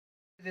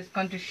This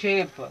country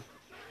shape.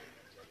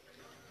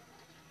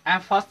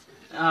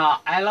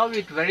 I love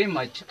it very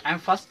much. I'm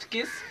first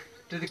kiss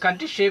to the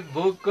country shape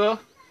book.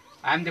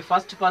 I'm the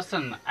first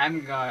person.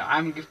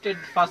 I'm gifted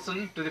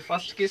person to the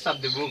first kiss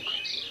of the book.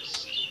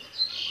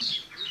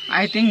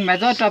 I think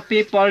majority of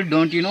people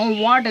don't know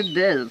what is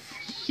this.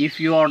 If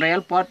you are a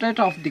real portrait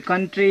of the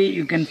country,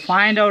 you can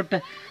find out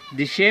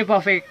the shape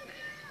of a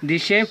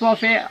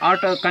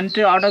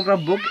country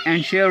autograph book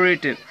and share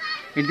it.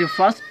 It's the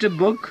first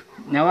book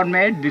never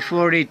made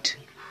before it.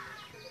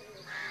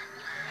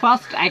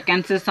 First, I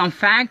can say some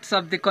facts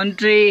of the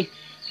country.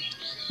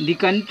 The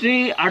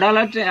country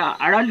adult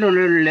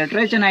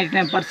literature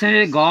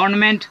 99%,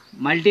 government,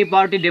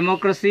 multi-party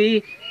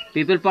democracy,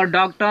 people per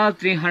doctor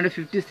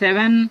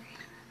 357,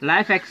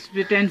 life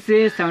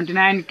expectancy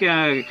 79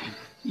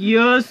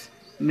 years,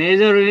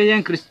 major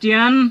religion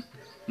Christian,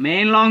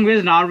 main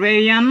language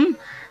Norwegian,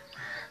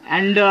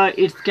 and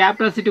its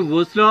capital city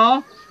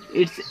Oslo,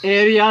 its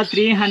area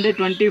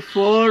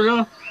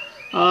 324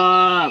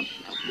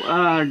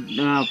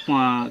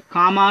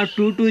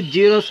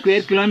 220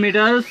 square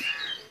kilometers.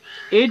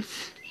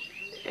 Its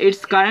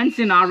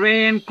currency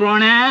Norwegian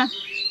krone.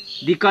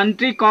 The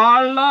country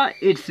called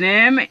its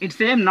name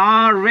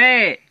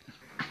Norway.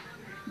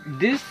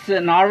 This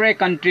Norway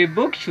country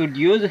book should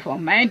use for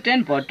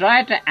maintain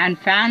portrait and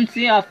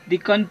fancy of the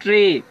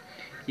country.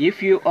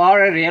 If you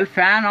are a real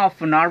fan of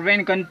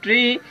Norwegian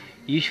country,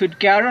 you should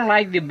carry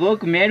like the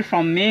book made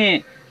from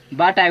me,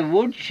 but I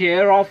would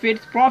share of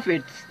its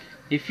profits.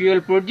 If you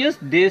will produce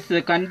this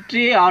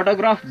country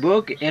autograph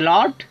book a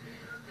lot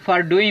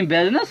for doing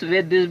business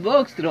with these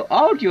books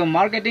throughout your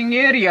marketing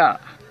area.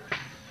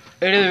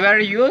 It is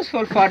very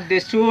useful for the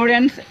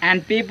students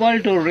and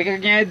people to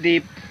recognize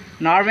the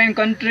Norwegian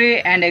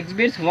country and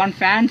exhibits one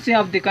fancy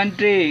of the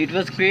country. It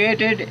was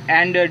created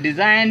and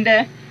designed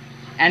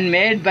and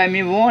made by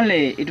me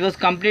only. It was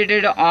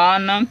completed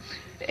on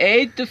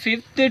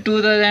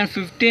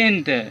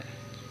 8/5/2015.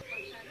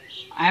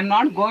 I am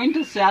not going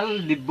to sell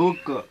the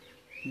book,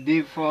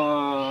 the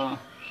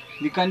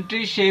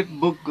country shape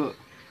book.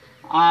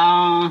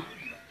 I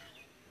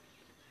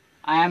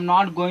am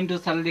not going to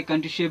sell the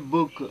country shape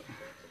book.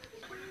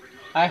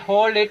 I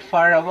hold it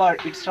forever,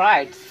 its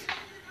rights,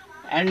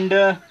 and